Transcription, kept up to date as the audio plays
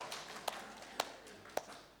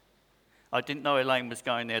I didn't know Elaine was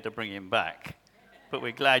going there to bring him back, but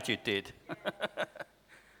we're glad you did.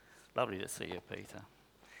 Lovely to see you, Peter.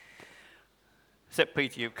 Except,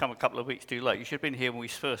 Peter, you've come a couple of weeks too late. You should have been here when we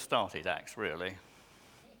first started Acts, really.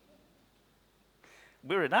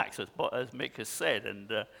 We're in Acts, as Mick has said,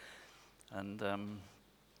 and I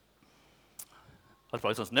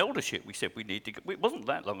suppose as an eldership, we said we need to. It wasn't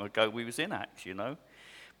that long ago we was in Acts, you know,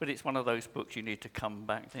 but it's one of those books you need to come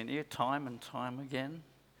back to here time and time again,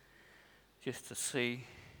 just to see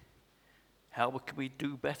how can we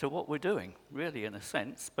do better what we're doing, really, in a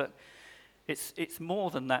sense. But it's more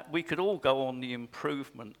than that. We could all go on the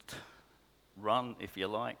improvement run, if you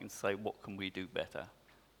like, and say, what can we do better?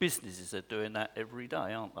 Businesses are doing that every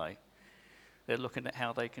day, aren't they? They're looking at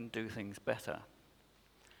how they can do things better.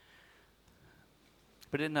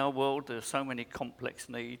 But in our world, there are so many complex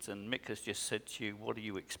needs, and Mick has just said to you, what are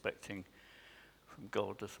you expecting from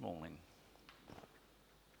God this morning?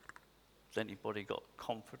 Has anybody got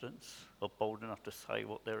confidence or bold enough to say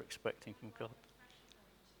what they're expecting from God?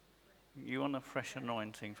 You want a fresh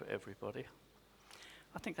anointing for everybody?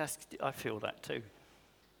 I feel that too.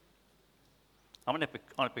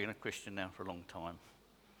 I've been a Christian now for a long time,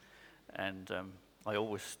 and I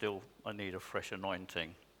need a fresh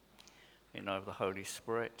anointing, of the Holy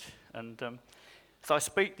Spirit. And as I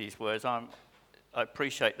speak these words, I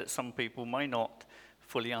appreciate that some people may not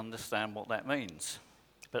fully understand what that means,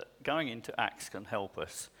 but going into Acts can help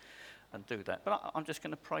us and do that. But I'm just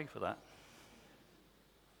going to pray for that.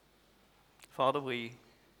 Father, we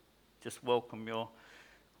just welcome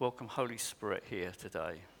Holy Spirit here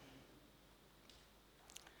today.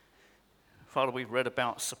 Father, we've read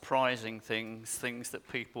about surprising things that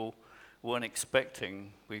people weren't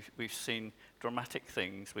expecting. We've seen dramatic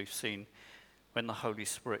things. We've seen when the Holy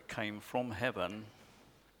Spirit came from heaven,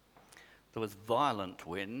 there was violent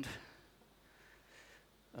wind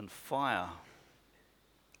and fire,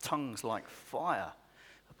 tongues like fire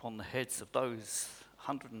upon the heads of those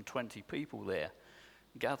 120 people there,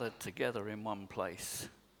 gathered together in one place.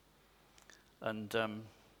 And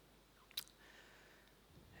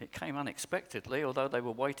it came unexpectedly, although they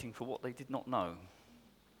were waiting for what they did not know.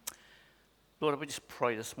 Lord, I would just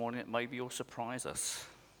pray this morning that maybe you'll surprise us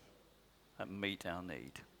and meet our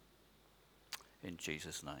need. In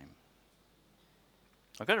Jesus' name.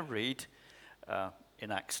 I'm going to read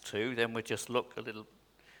in Acts 2, then we'll just look a little,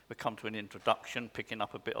 we'll come to an introduction, picking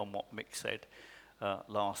up a bit on what Mick said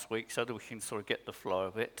last week, so that we can sort of get the flow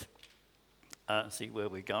of it, see where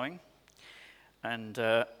we're going. And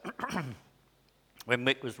when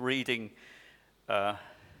Mick was reading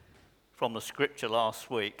from the scripture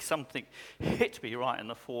last week, something hit me right in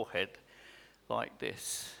the forehead like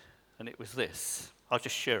this, and it was this. I'll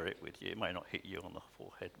just share it with you. It may not hit you on the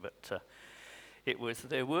forehead, but it was,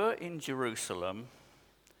 there were in Jerusalem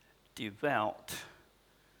devout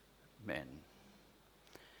men.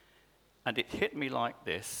 And it hit me like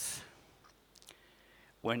this: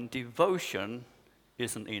 when devotion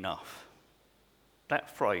isn't enough.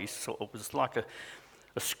 That phrase sort of was like a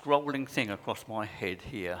scrolling thing across my head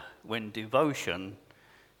here. When devotion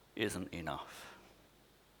isn't enough.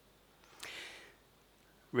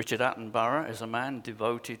 Richard Attenborough is a man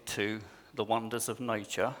devoted to the wonders of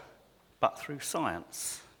nature, but through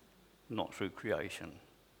science, not through creation.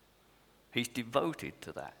 He's devoted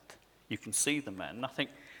to that. You can see the man.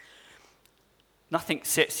 Nothing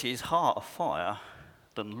sets his heart afire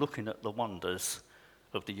than looking at the wonders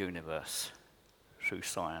of the universe through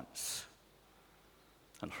science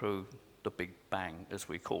and through the Big Bang, as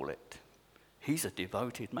we call it. He's a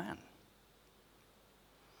devoted man.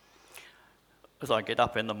 As I get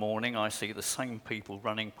up in the morning, I see the same people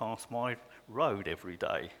running past my road every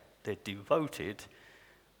day. They're devoted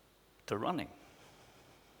to running.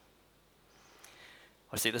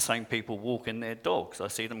 I see the same people walking their dogs. I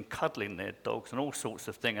see them cuddling their dogs and all sorts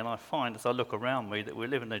of things. And I find, as I look around me, that we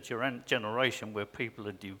live in a generation where people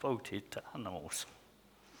are devoted to animals.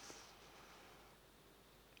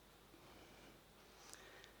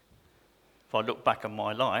 If I look back on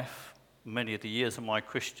my life, many of the years of my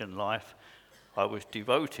Christian life, I was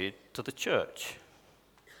devoted to the church.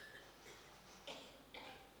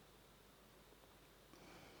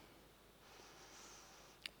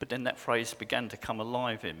 But then that phrase began to come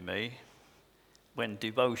alive in me: when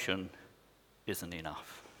devotion isn't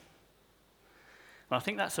enough. And I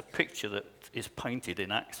think that's a picture that is painted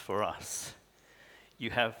in Acts for us. You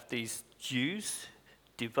have these Jews,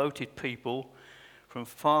 devoted people from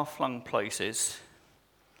far-flung places,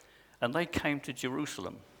 and they came to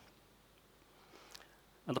Jerusalem.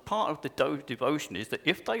 And the part of the devotion is that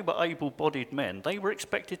if they were able-bodied men, they were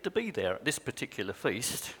expected to be there at this particular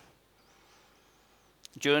feast.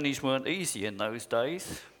 Journeys weren't easy in those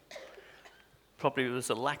days. Probably there was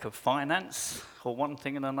a lack of finance or one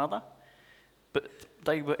thing and another, but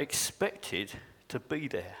they were expected to be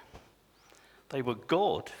there. They were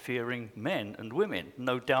God-fearing men and women.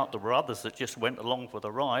 No doubt there were others that just went along for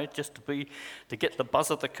the ride just to get the buzz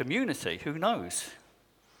of the community. Who knows?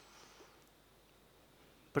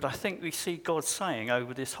 But I think we see God saying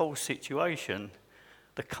over this whole situation,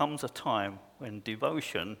 there comes a time when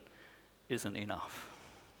devotion isn't enough.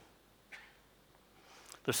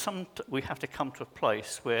 We have to come to a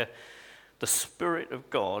place where the Spirit of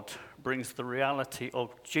God brings the reality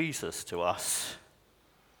of Jesus to us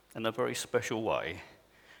in a very special way.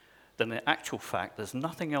 Then in actual fact, there's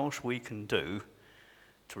nothing else we can do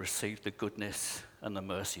to receive the goodness and the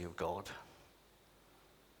mercy of God.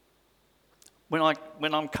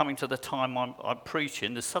 When I'm coming to the time I'm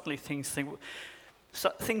preaching, there's suddenly things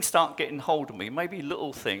start getting hold of me. Maybe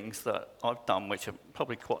little things that I've done which are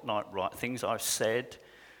probably quite not right, things I've said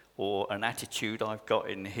or an attitude I've got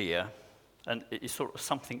in here. And it's sort of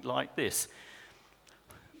something like this.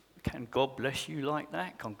 Can God bless you like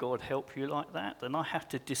that? Can God help you like that? And I have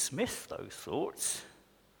to dismiss those thoughts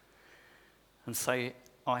and say,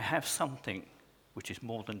 I have something which is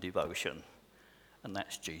more than devotion, and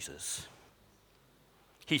that's Jesus.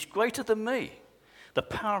 He's greater than me. The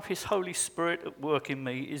power of his Holy Spirit at work in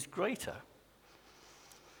me is greater.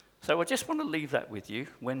 So I just want to leave that with you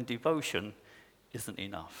when devotion isn't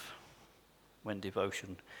enough. When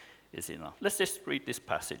devotion is enough. Let's just read this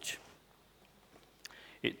passage.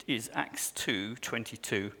 It is Acts 2,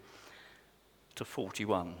 22 to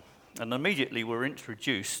 41. And immediately we're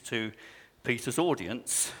introduced to Peter's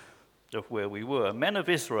audience of where we were. Men of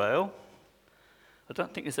Israel. I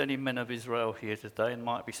don't think there's any men of Israel here today. There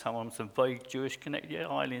might be some vague Jewish connections. Yeah,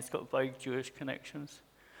 Eileen's got vague Jewish connections.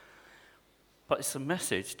 But it's a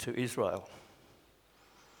message to Israel.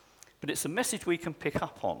 But it's a message we can pick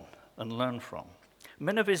up on and learn from.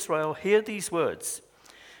 Men of Israel, hear these words.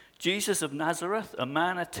 Jesus of Nazareth, a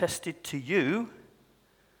man attested to you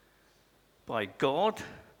by God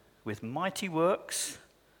with mighty works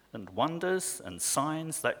and wonders and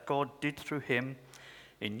signs that God did through him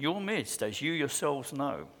in your midst, as you yourselves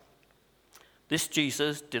know. This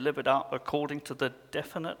Jesus delivered up according to the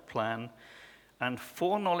definite plan and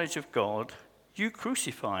foreknowledge of God, you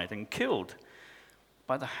crucified and killed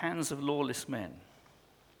by the hands of lawless men.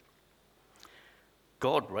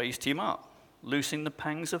 God raised him up, loosing the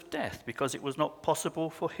pangs of death, because it was not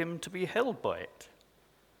possible for him to be held by it.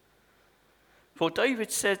 For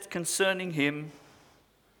David said concerning him,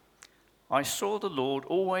 I saw the Lord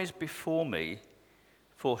always before me,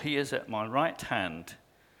 for he is at my right hand,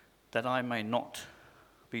 that I may not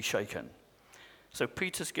be shaken. So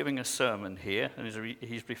Peter's giving a sermon here, and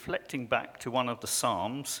he's reflecting back to one of the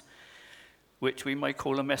Psalms, which we may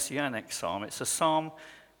call a messianic psalm. It's a psalm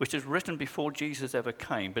which is written before Jesus ever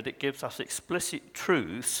came, but it gives us explicit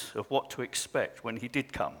truths of what to expect when he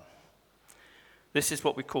did come. This is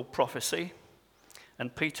what we call prophecy,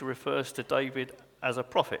 and Peter refers to David as a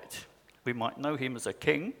prophet. We might know him as a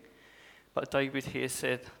king, but David here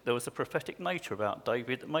said there was a prophetic nature about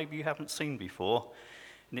David that maybe you haven't seen before,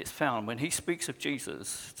 and it's found when he speaks of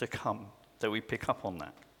Jesus to come that we pick up on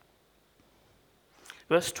that.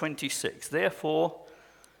 Verse 26, therefore,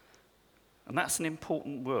 and that's an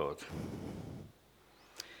important word.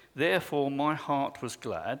 Therefore my heart was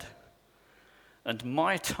glad, and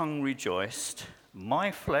my tongue rejoiced.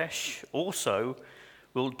 My flesh also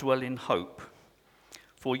will dwell in hope.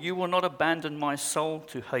 For you will not abandon my soul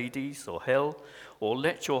to Hades or hell, or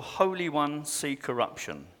let your Holy One see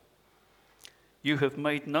corruption. You have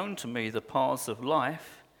made known to me the paths of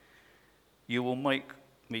life. You will make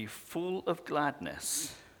me full of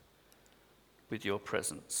gladness with your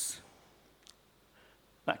presence.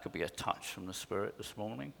 That could be a touch from the Spirit this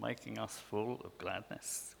morning, making us full of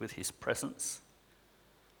gladness with his presence.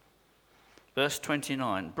 Verse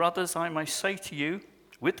 29, brothers, I may say to you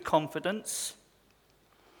with confidence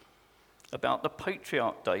about the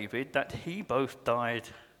patriarch David, that he both died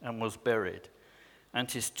and was buried, and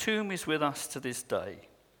his tomb is with us to this day.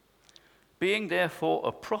 Being therefore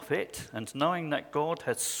a prophet, and knowing that God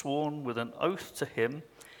had sworn with an oath to him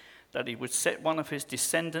that he would set one of his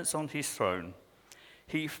descendants on his throne,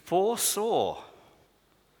 he foresaw,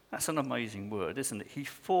 that's an amazing word, isn't it? He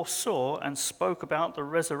foresaw and spoke about the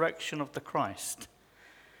resurrection of the Christ,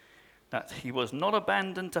 that he was not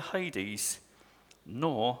abandoned to Hades,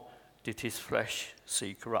 nor did his flesh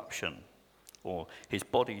see corruption, or his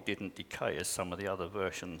body didn't decay, as some of the other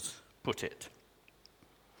versions put it.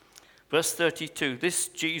 Verse 32, this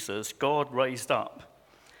Jesus God raised up,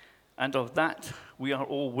 and of that we are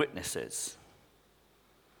all witnesses.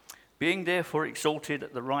 Being therefore exalted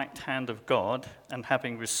at the right hand of God, and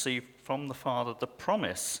having received from the Father the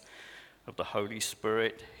promise of the Holy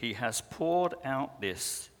Spirit, he has poured out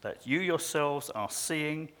this, that you yourselves are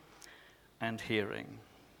seeing and hearing.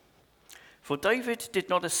 For David did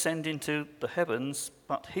not ascend into the heavens,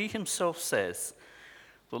 but he himself says,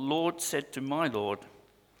 the Lord said to my Lord,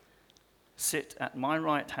 sit at my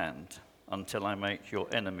right hand until I make your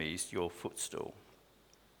enemies your footstool.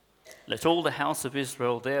 Let all the house of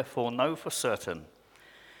Israel therefore know for certain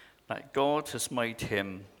that God has made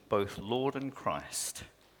him both Lord and Christ,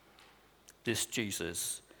 this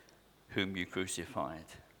Jesus whom you crucified.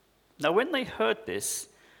 Now when they heard this,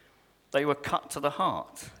 they were cut to the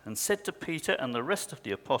heart and said to Peter and the rest of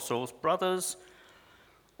the apostles, brothers,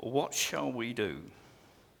 what shall we do?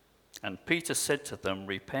 And Peter said to them,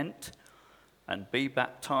 repent and be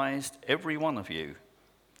baptized, every one of you,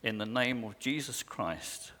 in the name of Jesus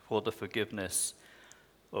Christ, for the forgiveness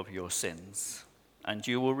of your sins, and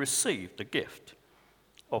you will receive the gift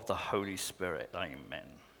of the Holy Spirit. Amen.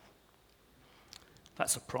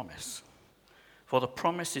 That's a promise. For the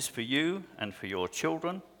promise is for you and for your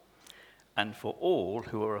children and for all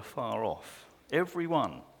who are afar off, every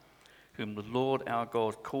one whom the Lord our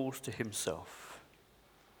God calls to himself.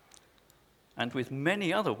 And with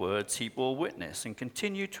many other words he bore witness and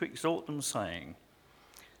continued to exhort them, saying,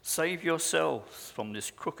 save yourselves from this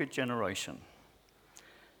crooked generation.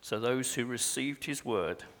 So those who received his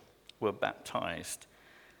word were baptized,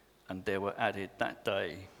 and there were added that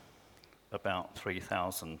day about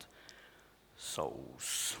 3,000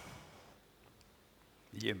 souls.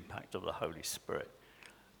 The impact of the Holy Spirit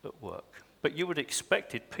at work. But you would have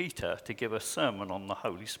expected Peter to give a sermon on the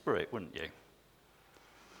Holy Spirit, wouldn't you?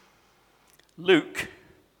 Luke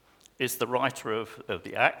is the writer of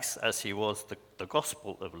the Acts, as he was the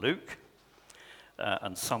Gospel of Luke.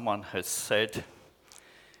 And someone has said,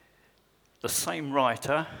 the same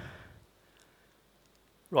writer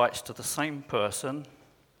writes to the same person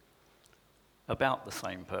about the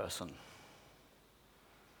same person.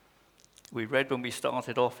 We read when we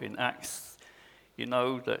started off in Acts, you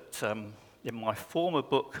know, that in my former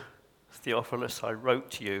book, Theophilus, I wrote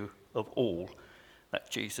to you of all that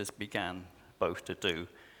Jesus began both to do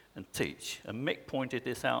and teach. And Mick pointed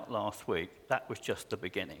this out last week. That was just the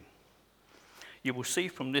beginning. You will see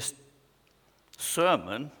from this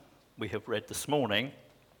sermon we have read this morning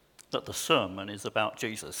that the sermon is about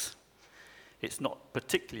Jesus. It's not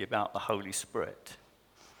particularly about the Holy Spirit.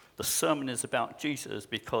 The sermon is about Jesus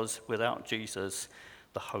because without Jesus,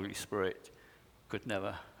 the Holy Spirit could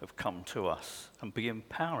never have come to us and be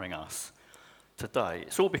empowering us today.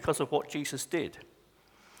 It's all because of what Jesus did.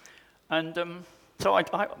 And so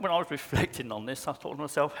when I was reflecting on this, I thought to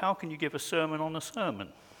myself, how can you give a sermon on a sermon?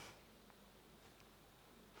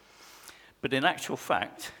 But in actual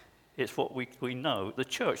fact, it's what we know. The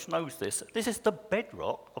church knows this. This is the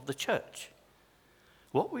bedrock of the church.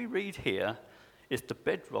 What we read here is the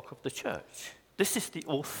bedrock of the church. This is the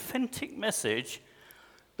authentic message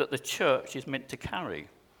that the church is meant to carry.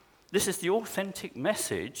 This is the authentic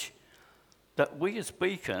message that we as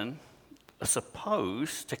Beacon are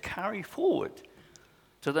supposed to carry forward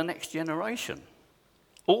to the next generation.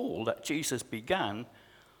 All that Jesus began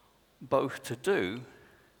both to do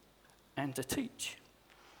and to teach.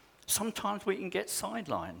 Sometimes we can get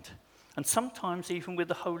sidelined, and sometimes even with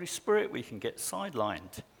the Holy Spirit we can get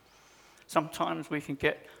sidelined. Sometimes we can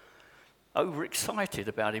get overexcited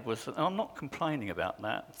about it. And I'm not complaining about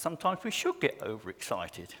that. Sometimes we should get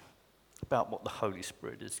overexcited about what the Holy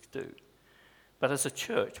Spirit is to do. But as a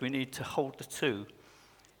church, we need to hold the two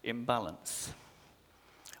in balance.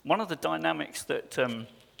 One of the dynamics that,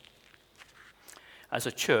 as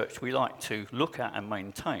a church, we like to look at and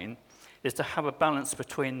maintain is to have a balance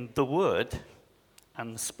between the Word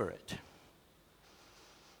and the Spirit.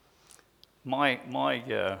 My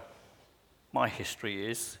history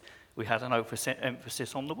is we had an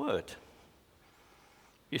emphasis on the Word.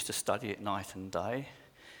 Used to study it night and day,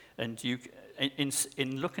 and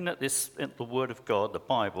in looking at this, at the Word of God, the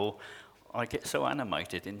Bible, I get so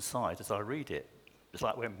animated inside as I read it. It's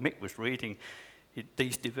like when Mick was reading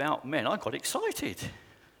these devout men, I got excited.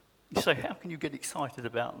 You say, how can you get excited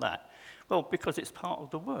about that? Well, because it's part of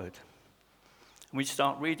the Word. And we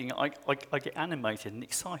start reading it, I get animated and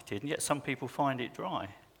excited, and yet some people find it dry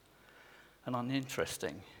and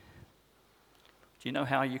uninteresting. Do you know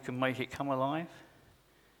how you can make it come alive?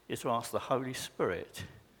 Is to ask the Holy Spirit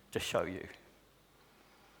to show you.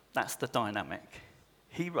 That's the dynamic.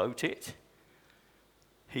 He wrote it.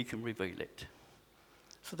 He can reveal it.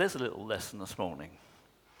 So there's a little lesson this morning.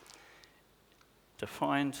 To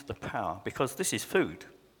find the power, because this is food.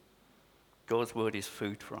 God's word is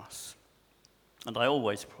food for us. And I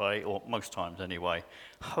always pray, or most times anyway,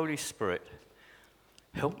 Holy Spirit,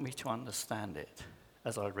 help me to understand it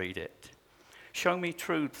as I read it. Show me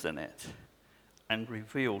truths in it and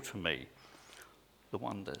reveal to me the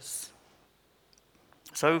wonders.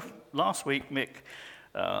 So last week Mick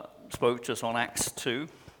spoke to us on Acts 2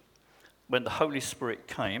 when the Holy Spirit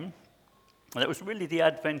came, and it was really the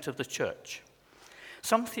advent of the church.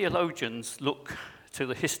 Some theologians look to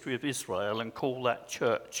the history of Israel and call that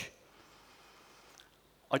church.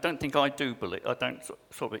 I don't think I do believe, I don't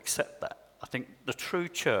sort of accept that. I think the true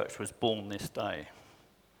church was born this day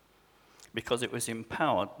because it was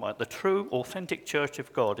empowered by, the true authentic church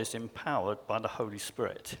of God is empowered by the Holy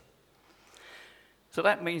Spirit. So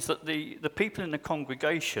that means that the people in the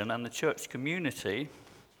congregation and the church community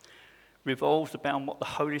revolves around what the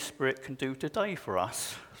Holy Spirit can do today for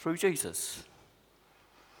us through Jesus.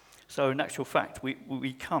 So in actual fact,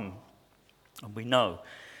 we come and we know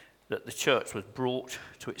that the church was brought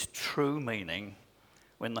to its true meaning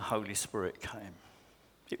when the Holy Spirit came.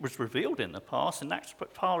 It was revealed in the past, and that's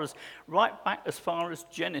right back as far as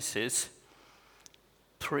Genesis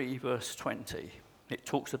 3, verse 20. It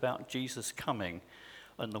talks about Jesus coming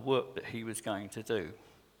and the work that he was going to do.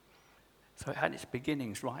 So it had its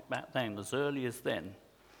beginnings right back then, as early as then,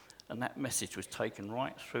 and that message was taken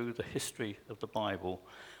right through the history of the Bible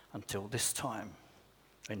until this time,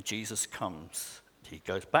 when Jesus comes. He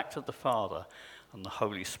goes back to the Father, and the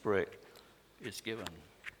Holy Spirit is given.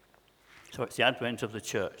 So it's the advent of the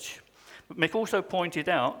church. But Mick also pointed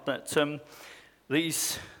out that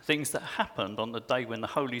these things that happened on the day when the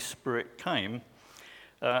Holy Spirit came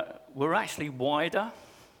were actually wider,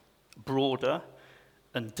 broader,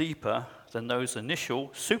 and deeper than those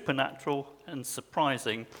initial supernatural and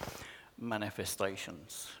surprising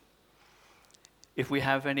manifestations. If we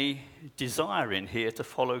have any desire in here to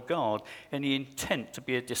follow God, any intent to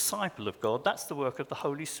be a disciple of God, that's the work of the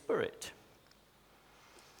Holy Spirit.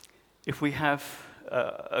 If we have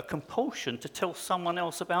a compulsion to tell someone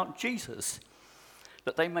else about Jesus,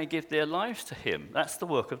 that they may give their lives to him, that's the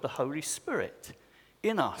work of the Holy Spirit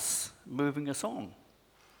in us, moving us on.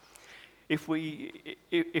 If we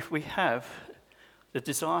have the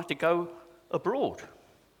desire to go abroad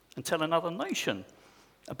and tell another nation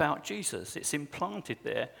about Jesus, it's implanted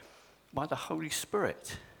there by the Holy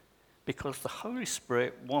Spirit, because the Holy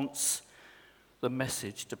Spirit wants the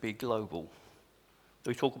message to be global.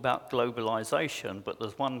 We talk about globalization, but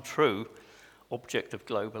there's one true object of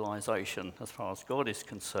globalization as far as God is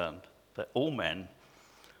concerned, that all men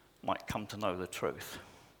might come to know the truth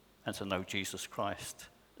and to know Jesus Christ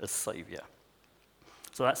as Saviour.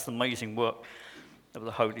 So that's the amazing work of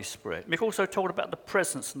the Holy Spirit. Mick also talked about the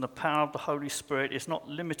presence and the power of the Holy Spirit is not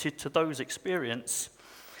limited to those experiences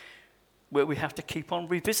where we have to keep on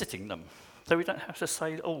revisiting them. So we don't have to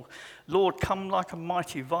say, oh, Lord, come like a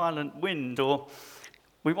mighty violent wind, or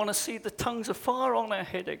we want to see the tongues of fire on our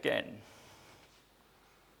head again.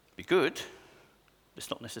 Be good, but it's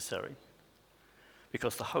not necessary,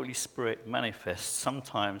 because the Holy Spirit manifests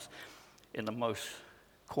sometimes in the most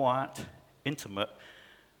quiet, intimate,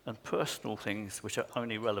 and personal things which are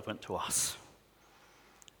only relevant to us,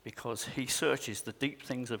 because he searches the deep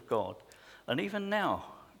things of God. And even now,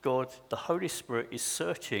 God, the Holy Spirit, is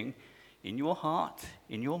searching in your heart,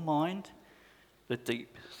 in your mind, the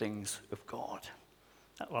deep things of God.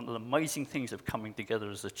 That's one of the amazing things of coming together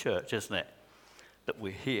as a church, isn't it? That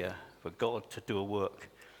we're here for God to do a work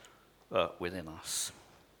within us.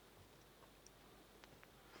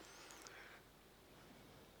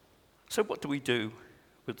 So what do we do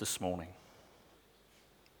with this morning?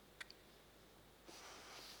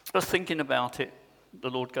 I was thinking about it.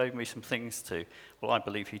 The Lord gave me some things to, well, I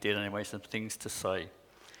believe he did anyway, some things to say.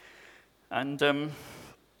 And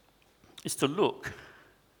it's to look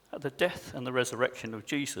at the death and the resurrection of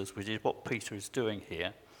Jesus, which is what Peter is doing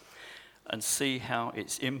here, and see how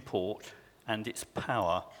its import and its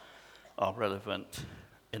power are relevant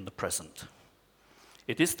in the present.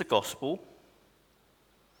 It is the gospel,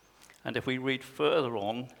 and if we read further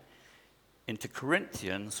on into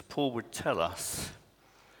Corinthians, Paul would tell us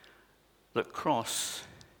that cross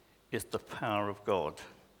is the power of God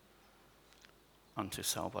unto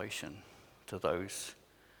salvation to those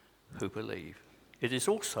who believe. It is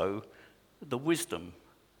also the wisdom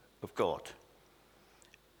of God.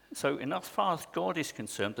 So in as far as God is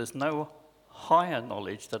concerned, there's no higher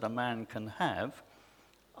knowledge that a man can have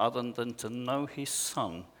other than to know his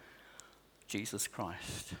Son, Jesus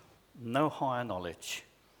Christ. No higher knowledge.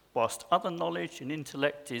 Whilst other knowledge and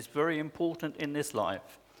intellect is very important in this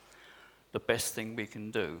life, the best thing we can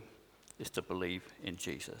do is to believe in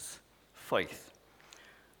Jesus. Faith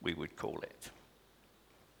we would call it.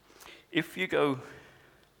 If you go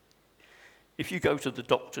to the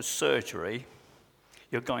doctor's surgery,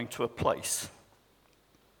 you're going to a place.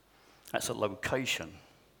 That's a location.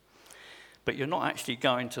 But you're not actually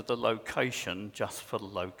going to the location just for the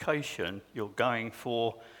location. You're going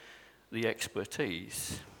for the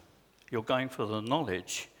expertise. You're going for the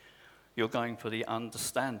knowledge. You're going for the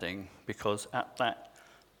understanding, because at that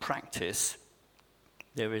practice,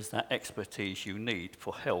 there is that expertise you need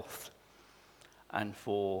for health and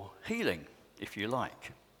for healing, if you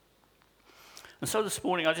like. And so this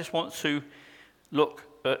morning, I just want to look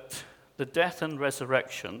at the death and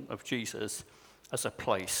resurrection of Jesus as a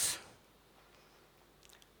place.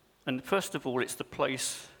 And first of all, it's the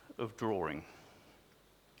place of drawing.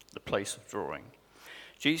 The place of drawing.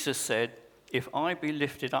 Jesus said, "If I be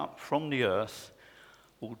lifted up from the earth,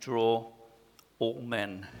 will draw all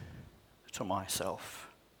men to myself."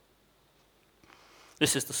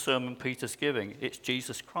 This is the sermon Peter's giving. It's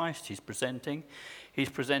Jesus Christ he's presenting. He's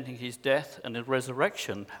presenting his death and his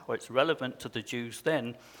resurrection, how it's relevant to the Jews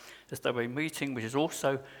then, as they were meeting, which is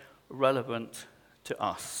also relevant to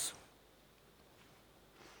us.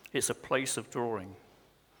 It's a place of drawing.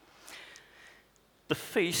 The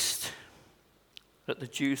feast that the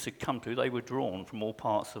Jews had come to, they were drawn from all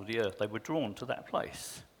parts of the earth. They were drawn to that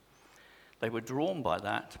place. They were drawn by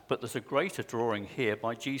that, but there's a greater drawing here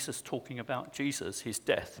by Jesus talking about Jesus, his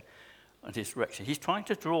death and his resurrection. He's trying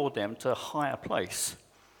to draw them to a higher place,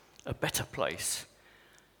 a better place,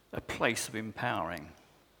 a place of empowering.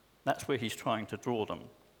 That's where he's trying to draw them.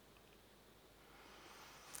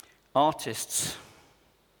 Artists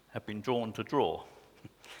have been drawn to draw,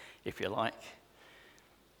 if you like.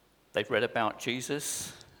 They've read about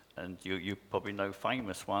Jesus, and you probably know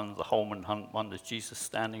famous ones, the Holman Hunt one, there's Jesus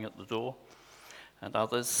standing at the door, and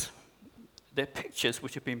others. They're pictures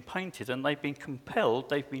which have been painted, and they've been compelled,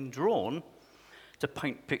 they've been drawn to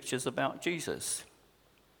paint pictures about Jesus.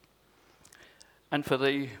 And for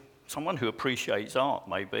someone who appreciates art,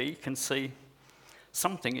 maybe, can see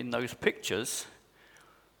something in those pictures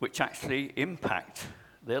which actually impact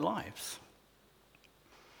their lives.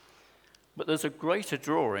 But there's a greater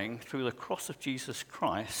drawing through the cross of Jesus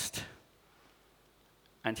Christ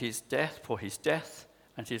and his death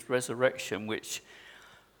and his resurrection, which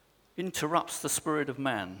interrupts the spirit of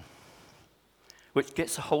man, which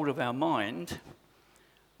gets a hold of our mind,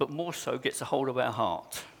 but more so gets a hold of our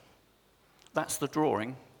heart. That's the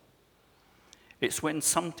drawing. It's when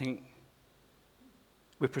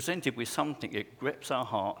we're presented with something, it grips our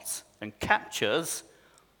hearts and captures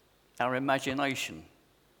our imagination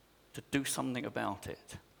to do something about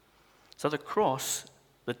it. So the cross,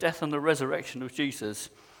 the death and the resurrection of Jesus,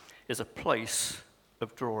 is a place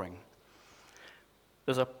of drawing.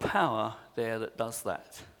 There's a power there that does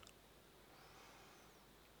that.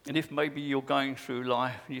 And if maybe you're going through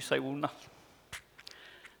life and you say, well,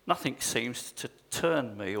 nothing seems to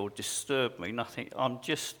turn me or disturb me, I'm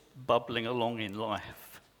just bubbling along in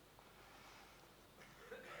life.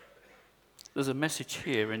 There's a message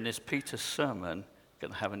here in this Peter's sermon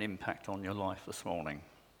going to have an impact on your life this morning,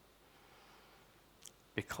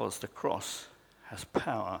 because the cross has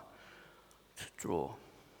power to draw.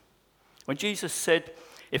 When Jesus said,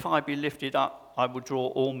 "If I be lifted up, I will draw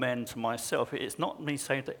all men to myself," it's not me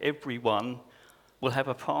saying that everyone will have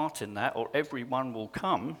a part in that or everyone will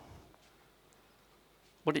come.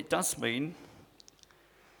 What it does mean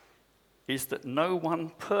is that no one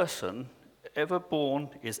person ever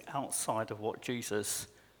born is outside of what Jesus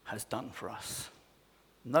has done for us.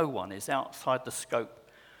 No one is outside the scope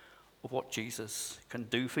of what Jesus can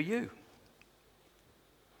do for you.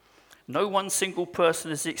 No one single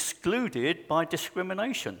person is excluded by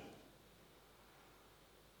discrimination.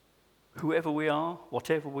 Whoever we are,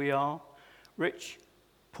 whatever we are, rich,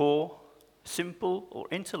 poor, simple or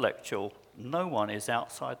intellectual, no one is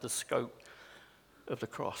outside the scope of the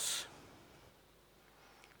cross.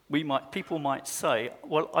 People might say,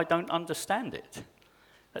 well, I don't understand it.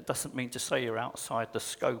 That doesn't mean to say you're outside the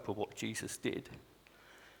scope of what Jesus did.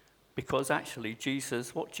 Because actually,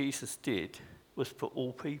 what Jesus did was for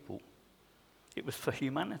all people. It was for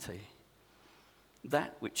humanity.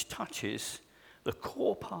 That which touches the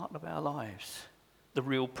core part of our lives, the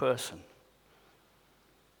real person.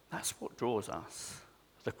 That's what draws us.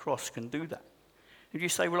 The cross can do that. If you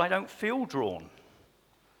say, well, I don't feel drawn,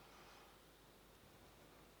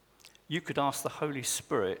 you could ask the Holy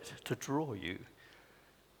Spirit to draw you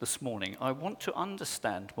this morning. I want to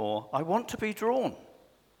understand more. I want to be drawn.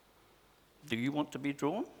 Do you want to be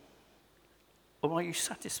drawn? Or are you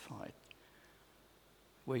satisfied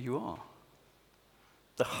where you are?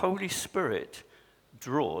 The Holy Spirit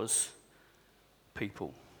draws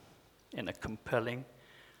people. in a compelling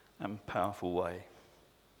and powerful way.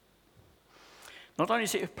 Not only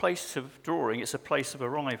is it a place of drawing, it's a place of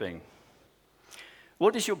arriving.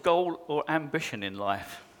 What is your goal or ambition in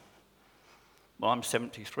life? Well, I'm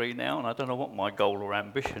 73 now, and I don't know what my goal or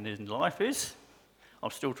ambition in life is. I'm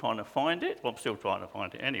still trying to find it. Well, I'm still trying to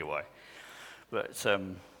find it anyway. But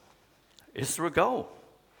is there a goal?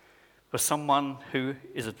 For someone who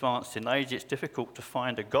is advanced in age, it's difficult to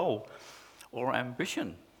find a goal or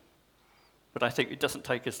ambition. But I think it doesn't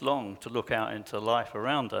take us long to look out into life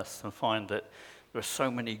around us and find that there are so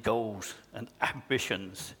many goals and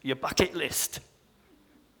ambitions. Your bucket list,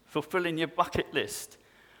 fulfilling your bucket list,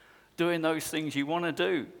 doing those things you want to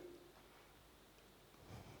do.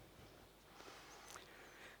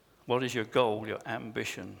 What is your goal, your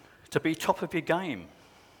ambition? To be top of your game.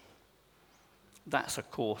 That's a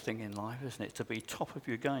core thing in life, isn't it? To be top of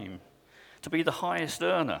your game. To be the highest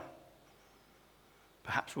earner.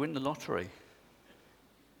 Perhaps win the lottery.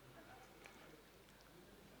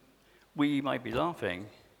 We may be laughing,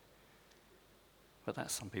 but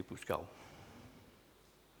that's some people's goal.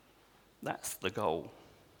 That's the goal.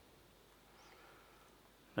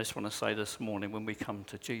 I just want to say this morning, when we come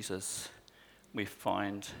to Jesus, we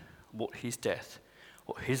find what his death,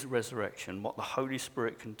 what his resurrection, what the Holy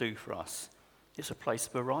Spirit can do for us. It's a place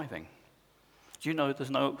of arriving. Do you know there's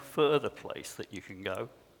no further place that you can go?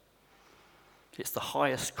 It's the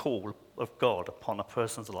highest call of God upon a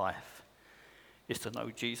person's life, is to know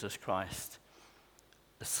Jesus Christ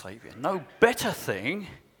as Saviour. No better thing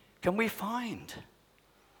can we find.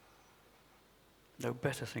 No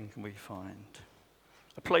better thing can we find.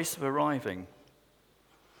 A place of arriving.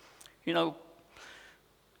 You know,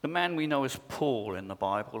 the man we know as Paul in the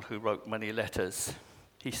Bible, who wrote many letters,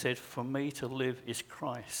 he said, "For me to live is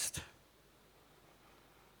Christ,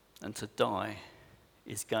 and to die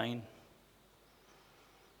is gain."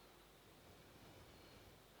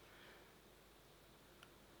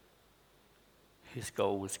 His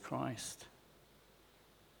goal was Christ.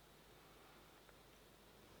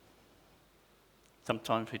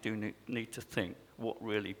 Sometimes we do need to think what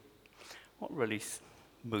really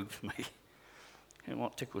moves me and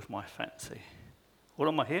what tickles my fancy. What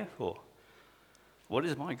am I here for? What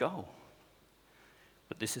is my goal?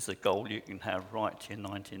 But this is a goal you can have right to your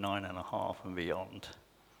 99 and a half and beyond.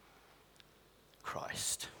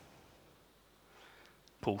 Christ.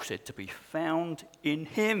 Paul said to be found in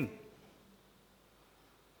him.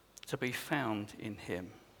 To be found in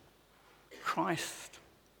him. Christ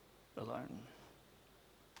alone.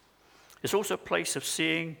 It's also a place of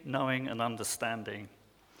seeing, knowing, and understanding.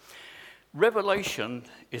 Revelation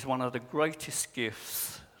is one of the greatest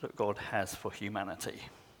gifts that God has for humanity.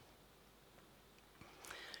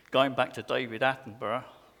 Going back to David Attenborough,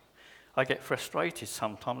 I get frustrated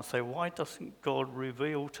sometimes and say, why doesn't God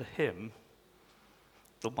reveal to him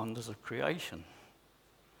the wonders of creation?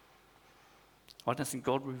 Why doesn't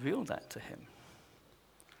God reveal that to him?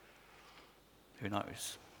 Who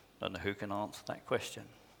knows? Don't know who can answer that question.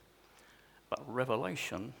 But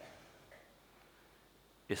revelation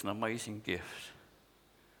is an amazing gift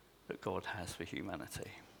that God has for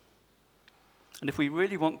humanity. And if we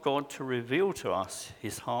really want God to reveal to us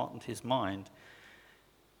his heart and his mind,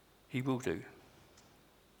 he will do.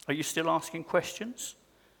 Are you still asking questions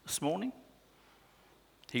this morning?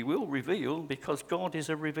 He will reveal, because God is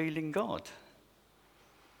a revealing God.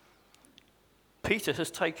 Peter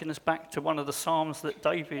has taken us back to one of the Psalms that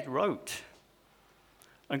David wrote.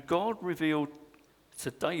 And God revealed to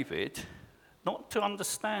David, not to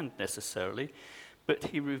understand necessarily, but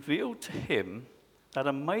he revealed to him that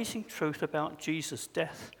amazing truth about Jesus'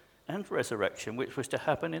 death and resurrection, which was to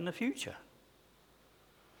happen in the future.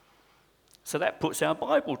 So that puts our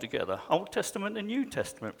Bible together, Old Testament and New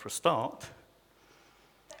Testament for a start.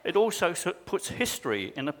 It also puts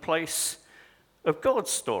history in a place of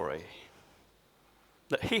God's story,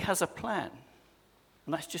 that he has a plan.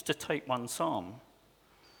 And that's just to take one psalm.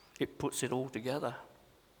 It puts it all together.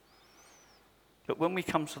 But when we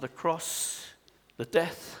come to the cross, the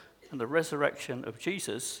death and the resurrection of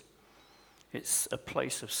Jesus, it's a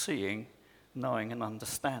place of seeing, knowing, and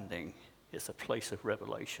understanding. It's a place of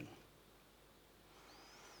revelation.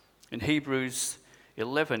 In Hebrews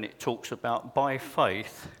 11, it talks about by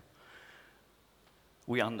faith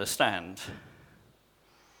we understand.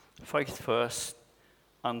 Faith first,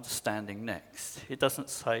 understanding next. It doesn't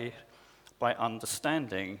say by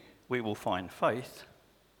understanding we will find faith.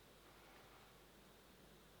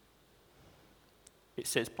 It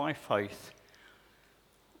says by faith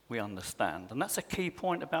we understand. And that's a key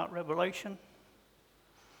point about Revelation.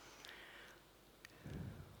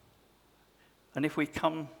 And if we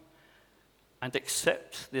come and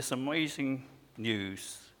accept this amazing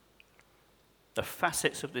news, the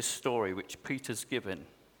facets of this story which Peter's given,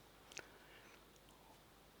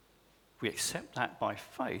 we accept that by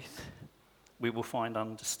faith, we will find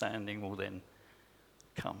understanding will then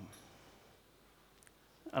come.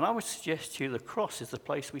 And I would suggest to you the cross is the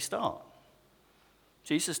place we start.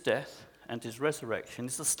 Jesus' death and his resurrection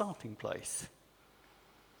is the starting place.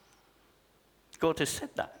 God has said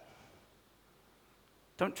that.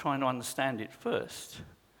 Don't try and understand it first.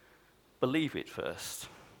 Believe it first.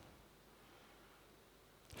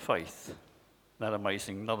 Faith, another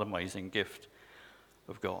amazing gift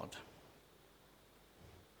of God.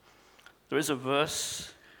 There is a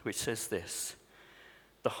verse which says this: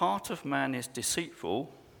 the heart of man is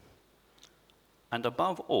deceitful and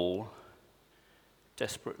above all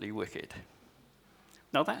desperately wicked.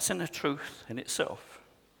 Now that's in a truth in itself.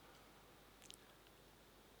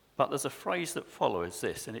 But there's a phrase that follows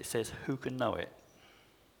this, and it says, who can know it?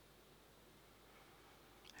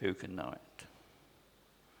 Who can know it?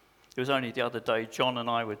 It was only the other day, John and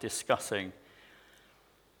I were discussing,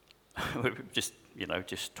 we were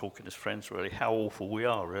just talking as friends really, how awful we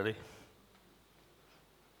are really.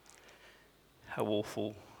 How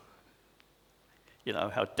awful,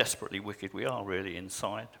 how desperately wicked we are really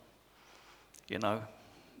inside.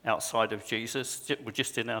 Outside of Jesus, we're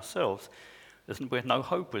just in ourselves. We're no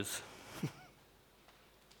hopers.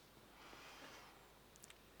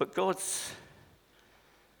 But God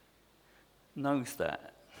knows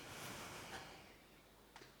that.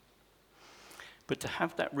 But to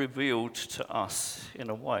have that revealed to us in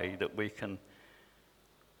a way that we can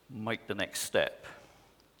make the next step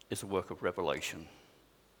is a work of revelation.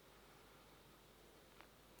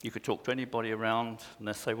 You could talk to anybody around and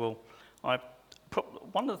they say, well,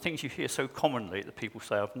 one of the things you hear so commonly that people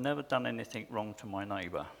say, I've never done anything wrong to my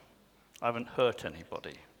neighbour. I haven't hurt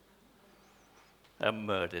anybody. I haven't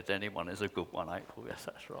murdered anyone is a good one, April. Yes,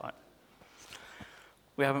 that's right.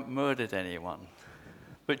 We haven't murdered anyone.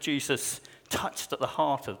 But Jesus touched at the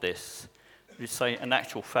heart of this. You say, in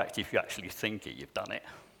actual fact, if you actually think it, you've done it.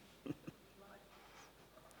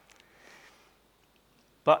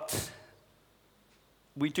 But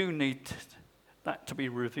we do need that to be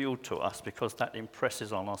revealed to us because that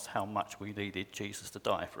impresses on us how much we needed Jesus to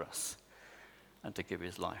die for us and to give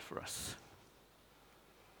his life for us.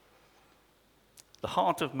 The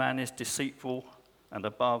heart of man is deceitful and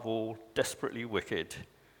above all desperately wicked.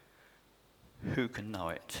 Who can know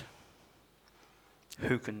it?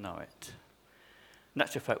 Who can know it? In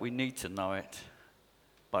actual fact, we need to know it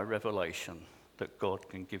by revelation that God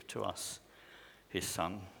can give to us his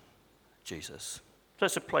Son, Jesus. So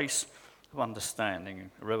it's a place of understanding,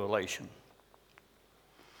 revelation.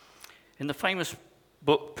 In the famous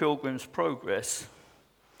book Pilgrim's Progress,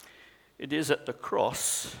 it is at the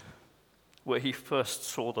cross where he first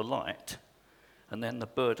saw the light, and then the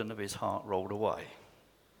burden of his heart rolled away.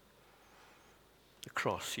 The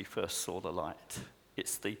cross, he first saw the light.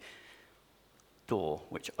 It's the door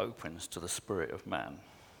which opens to the spirit of man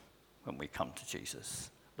when we come to Jesus,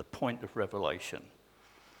 the point of revelation.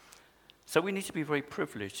 So we need to be very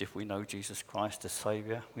privileged if we know Jesus Christ as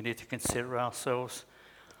Saviour. We need to consider ourselves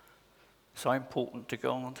so important to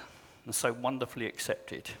God and so wonderfully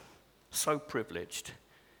accepted, so privileged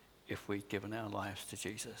if we've given our lives to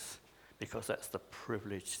Jesus, because that's the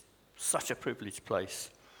privilege, such a privileged place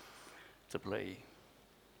to be.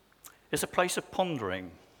 It's a place of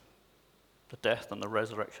pondering the death and the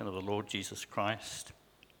resurrection of the Lord Jesus Christ.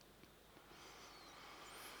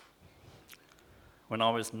 When I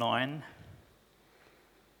was 9,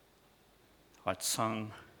 I'd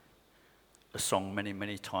sung a song many,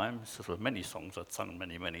 many times. There were many songs I'd sung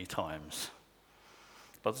many, many times.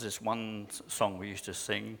 But there's this one song we used to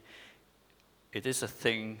sing. It is a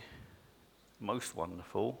thing most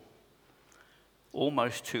wonderful,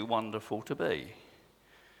 almost too wonderful to be,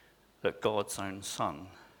 that God's own Son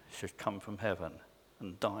should come from heaven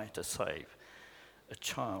and die to save a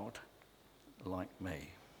child like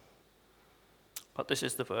me. But this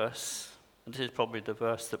is the verse, and this is probably the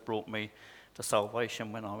verse that brought me to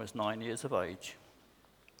salvation when I was 9 years of age.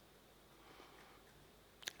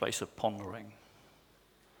 Place of pondering.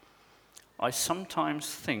 I sometimes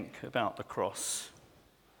think about the cross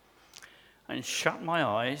and shut my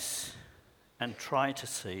eyes and try to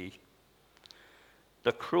see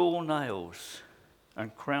the cruel nails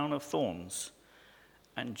and crown of thorns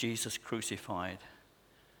and Jesus crucified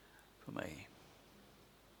for me.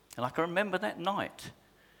 And I can remember that night,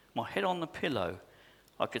 my head on the pillow,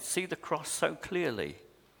 I could see the cross so clearly.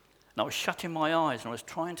 And I was shutting my eyes and I was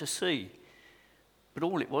trying to see. But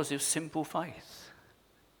all it was simple faith.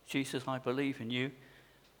 Jesus, I believe in you.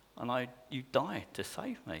 And you died to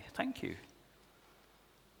save me. Thank you.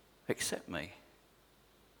 Accept me.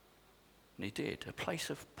 And he did. A place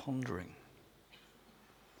of pondering.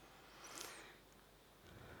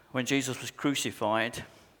 When Jesus was crucified,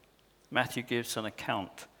 Matthew gives an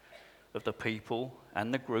account of the people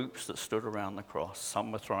and the groups that stood around the cross.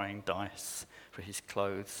 Some were throwing dice for his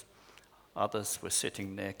clothes. Others were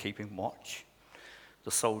sitting there keeping watch.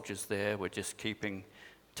 The soldiers there were just keeping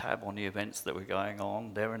tab on the events that were going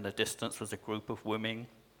on. There in the distance was a group of women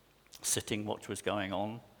sitting what was going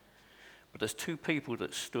on. But there's two people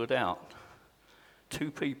that stood out.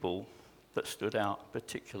 Two people that stood out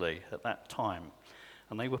particularly at that time.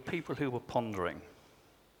 And they were people who were pondering.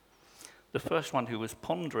 The first one who was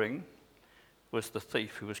pondering was the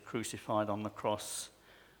thief who was crucified on the cross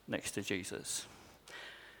next to Jesus.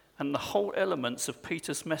 And the whole elements of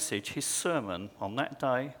Peter's message, his sermon on that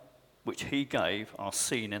day, which he gave, are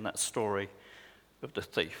seen in that story of the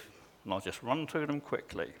thief. And I'll just run through them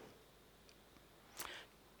quickly.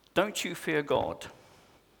 Don't you fear God,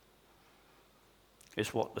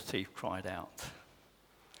 is what the thief cried out.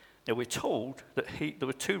 Now we're told that there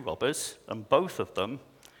were two robbers, and both of them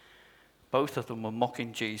were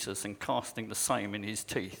mocking Jesus and casting the same in his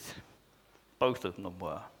teeth. Both of them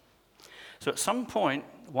were. So at some point,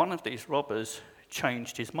 one of these robbers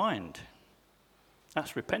changed his mind.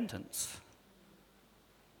 That's repentance.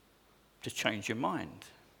 To change your mind.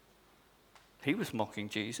 He was mocking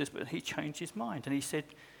Jesus, but he changed his mind. And he said,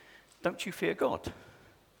 don't you fear God?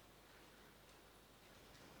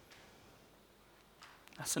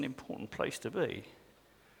 That's an important place to be.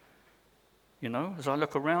 You know, as I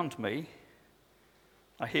look around me,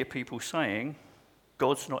 I hear people saying,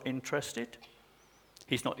 God's not interested.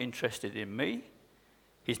 He's not interested in me.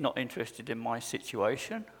 He's not interested in my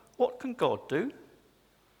situation. What can God do?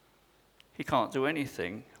 He can't do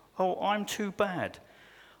anything. Oh, I'm too bad.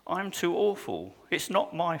 I'm too awful. It's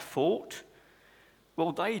not my fault.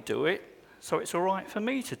 Well, they do it, so it's all right for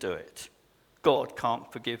me to do it. God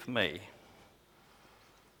can't forgive me.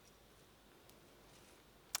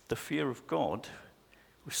 The fear of God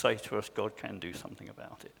will say to us, God can do something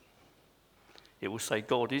about it. It will say,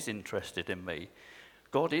 God is interested in me.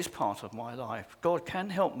 God is part of my life. God can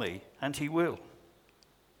help me, and he will.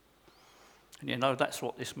 And you know, that's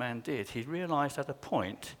what this man did. He realized at a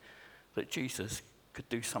point that Jesus could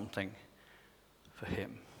do something for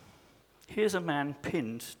him. Here's a man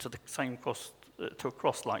pinned to the same cross, to a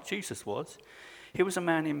cross like Jesus was. He was a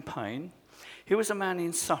man in pain. He was a man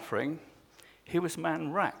in suffering. He was a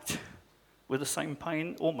man racked with the same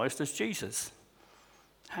pain almost as Jesus,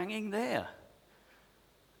 hanging there.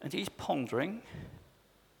 And he's pondering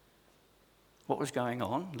what was going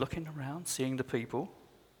on, looking around, seeing the people.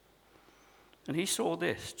 And he saw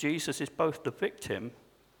this. Jesus is both the victim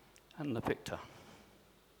and the victor.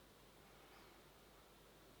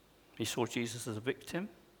 He saw Jesus as a victim,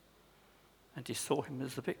 and he saw him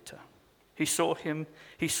as the victor. He saw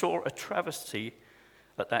a travesty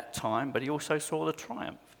at that time, but he also saw the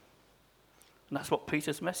triumph. And that's what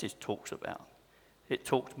Peter's message talks about. It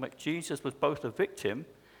talked about Jesus was both a victim,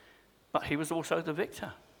 but he was also the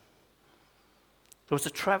victor. There was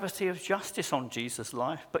a travesty of justice on Jesus'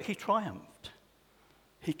 life, but he triumphed.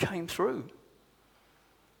 He came through.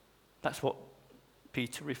 That's what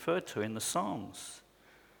Peter referred to in the Psalms.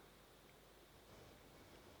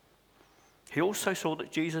 He also saw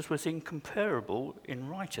that Jesus was incomparable in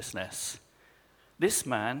righteousness. This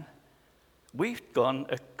man, we've gone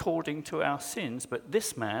according to our sins, but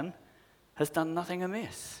this man has done nothing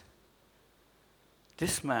amiss.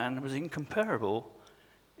 This man was incomparable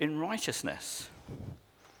in righteousness.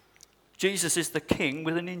 Jesus is the king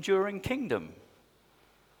with an enduring kingdom.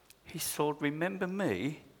 He said, remember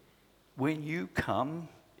me when you come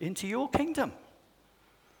into your kingdom.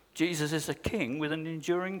 Jesus is a king with an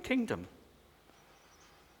enduring kingdom.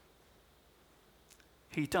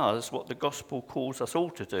 He does what the gospel calls us all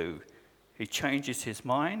to do. He changes his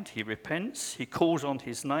mind, he repents, he calls on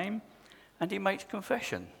his name, and he makes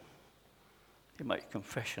confession. He makes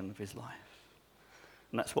confession of his life.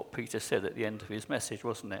 And that's what Peter said at the end of his message,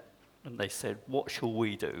 wasn't it? And they said, what shall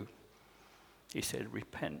we do? He said,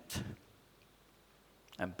 repent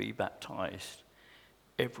and be baptized,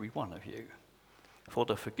 every one of you, for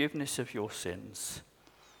the forgiveness of your sins,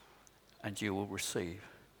 and you will receive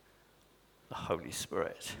the Holy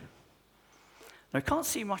Spirit. Now, I can't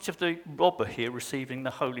see much of the robber here receiving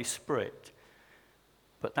the Holy Spirit,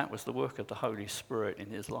 but that was the work of the Holy Spirit in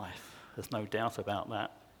his life. There's no doubt about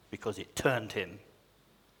that, because it turned him.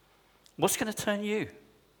 What's going to turn you?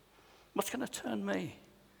 What's going to turn me?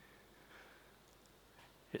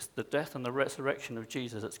 It's the death and the resurrection of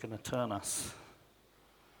Jesus that's going to turn us.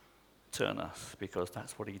 turn us, because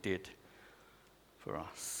that's what he did for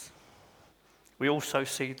us. We also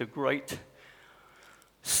see the great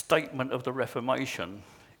statement of the Reformation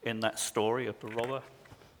in that story of the robber.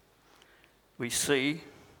 We see,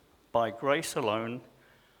 by grace alone,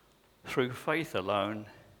 through faith alone,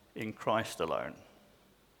 in Christ alone.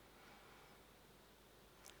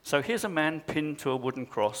 So here's a man pinned to a wooden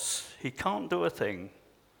cross. He can't do a thing.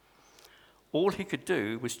 All he could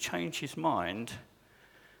do was change his mind,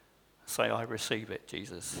 say, I receive it,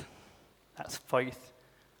 Jesus. That's faith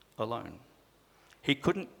alone. He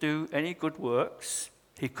couldn't do any good works.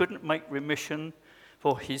 He couldn't make remission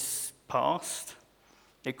for his past.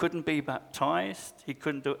 He couldn't be baptized. He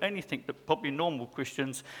couldn't do anything that probably normal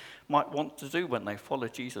Christians might want to do when they follow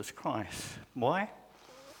Jesus Christ. Why?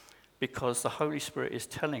 Because the Holy Spirit is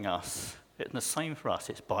telling us, it's the same for us,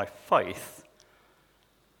 it's by faith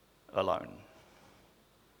alone.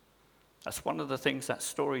 That's one of the things that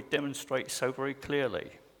story demonstrates so very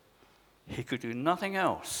clearly. He could do nothing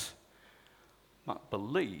else but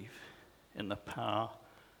believe in the power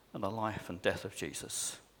and the life and death of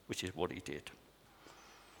Jesus, which is what he did.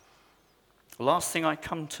 The last thing I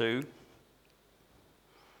come to,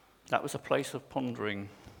 that was a place of pondering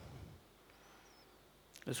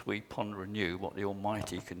as we ponder anew what the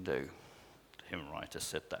Almighty can do. The hymn writer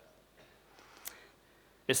said that.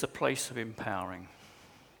 It's a place of empowering.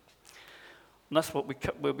 And that's what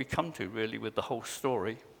where we come to really with the whole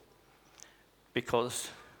story, because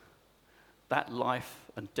that life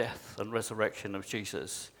and death and resurrection of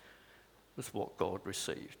Jesus was what God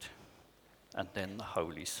received. And then the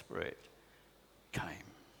Holy Spirit came.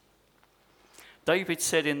 David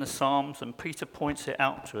said in the Psalms, and Peter points it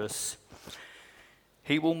out to us,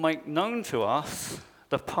 he will make known to us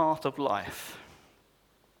the path of life.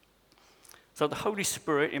 So the Holy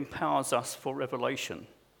Spirit empowers us for revelation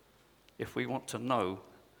if we want to know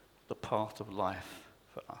the path of life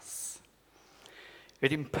for us.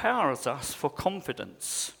 It empowers us for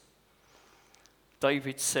confidence.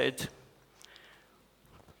 David said,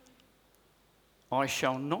 I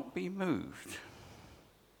shall not be moved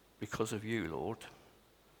because of you, Lord.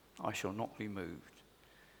 I shall not be moved.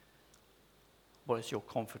 What does your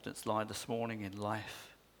confidence lie this morning in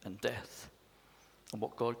life and death and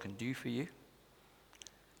what God can do for you?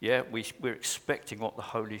 Yeah, we're expecting what the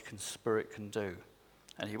Holy Spirit can do.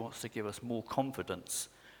 And he wants to give us more confidence,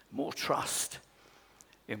 more trust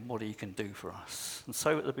in what he can do for us. And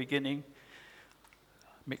so at the beginning,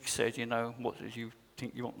 Mick said, what do you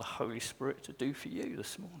think you want the Holy Spirit to do for you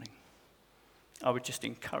this morning? I would just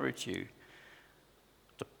encourage you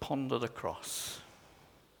to ponder the cross.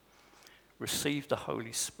 Receive the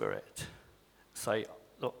Holy Spirit. Say,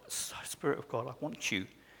 look, Spirit of God, I want you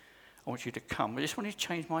to come. I just want you to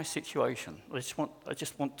change my situation. I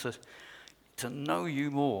just want to know you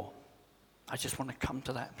more. I just want to come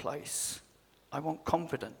to that place. I want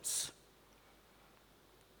confidence.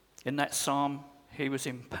 In that psalm, he was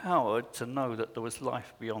empowered to know that there was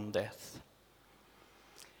life beyond death.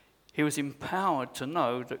 He was empowered to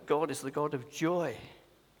know that God is the God of joy.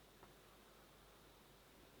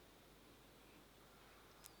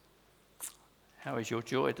 How is your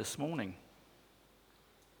joy this morning?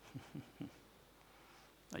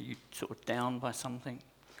 Are you sort of down by something?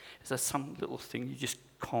 Is there some little thing you just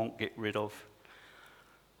can't get rid of?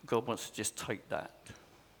 God wants to just take that.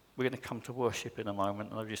 We're going to come to worship in a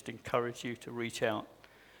moment, and I just encourage you to reach out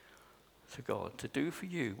to God, to do for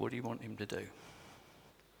you what you want him to do,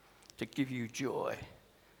 to give you joy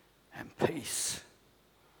and peace,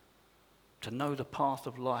 to know the path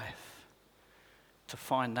of life, to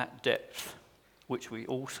find that depth which we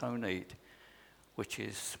also need, which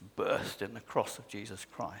is birthed in the cross of Jesus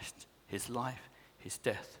Christ, his life, his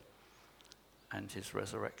death, and his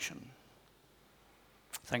resurrection.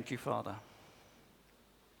 Thank you, Father.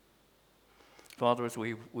 Father, as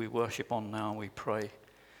we worship on now, we pray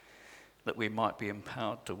that we might be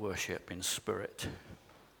empowered to worship in spirit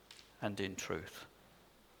and in truth.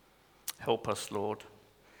 Help us, Lord,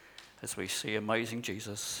 as we see amazing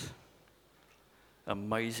Jesus,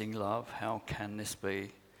 amazing love. How can this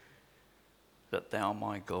be that thou,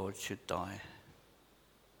 my God, should die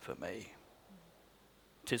for me?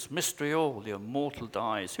 'Tis mystery all, the immortal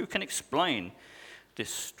dies. Who can explain this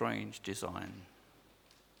strange design?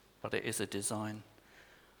 But it is a design.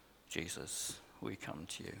 Jesus, we come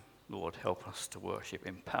to you. Lord, help us to worship.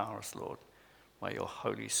 Empower us, Lord, by your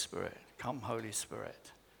Holy Spirit. Come, Holy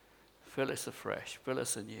Spirit. Fill us afresh. Fill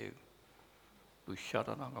us anew. Thank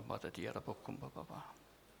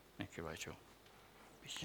you, Rachel.